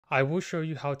I will show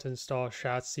you how to install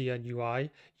Shadcn UI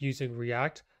using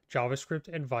React, JavaScript,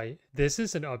 and Vite. This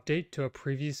is an update to a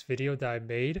previous video that I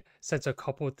made since a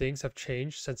couple of things have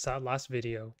changed since that last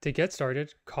video. To get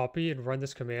started, copy and run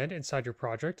this command inside your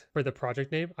project. For the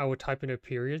project name, I will type in a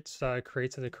period so that it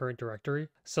creates in the current directory.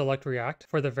 Select React.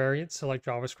 For the variant, select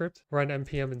JavaScript. Run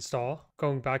npm install.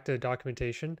 Going back to the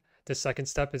documentation, the second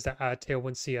step is to add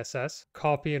Tailwind CSS.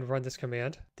 Copy and run this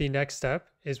command. The next step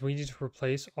is we need to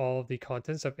replace all of the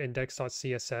contents of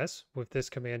index.css with this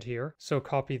command here. So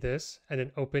copy this and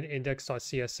then open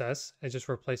index.css and just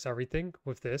replace everything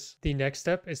with this. The next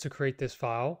step is to create this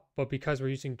file, but because we're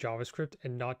using JavaScript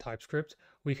and not TypeScript,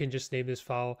 we can just name this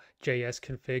file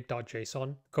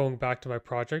jsconfig.json. Going back to my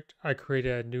project, I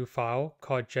created a new file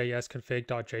called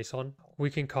jsconfig.json. We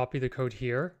can copy the code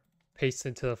here, paste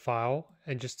into the file,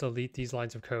 and just delete these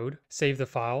lines of code. Save the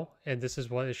file, and this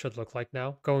is what it should look like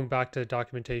now. Going back to the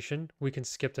documentation, we can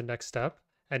skip the next step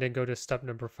and then go to step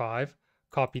number 5.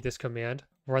 Copy this command,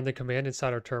 run the command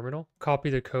inside our terminal, copy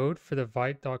the code for the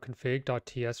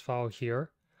vite.config.js file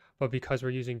here, but because we're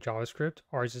using JavaScript,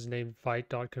 ours is named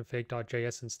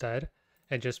vite.config.js instead,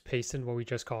 and just paste in what we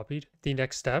just copied. The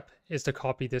next step is to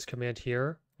copy this command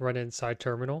here, run it inside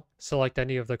terminal, select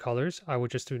any of the colors. I will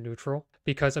just do neutral.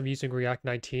 Because I'm using React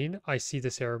 19, I see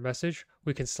this error message.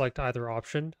 We can select either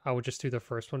option. I will just do the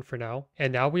first one for now.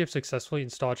 And now we have successfully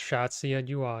installed Shadcn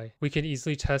UI. We can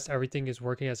easily test everything is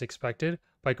working as expected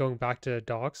by going back to the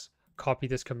docs, copy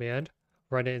this command,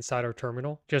 run it inside our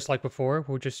terminal. Just like before,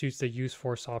 we'll just use the use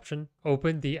force option.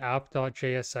 Open the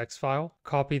app.jsx file,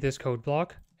 copy this code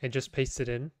block, and just paste it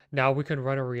in. Now we can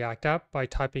run a React app by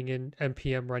typing in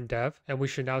npm run dev, and we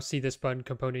should now see this button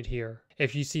component here.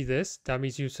 If you see this, that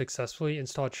means you've successfully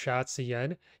installed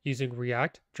Shadcn using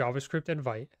React, JavaScript, and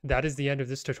Vite. That is the end of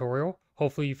this tutorial.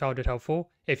 Hopefully you found it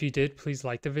helpful. If you did, please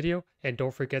like the video, and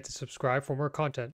don't forget to subscribe for more content.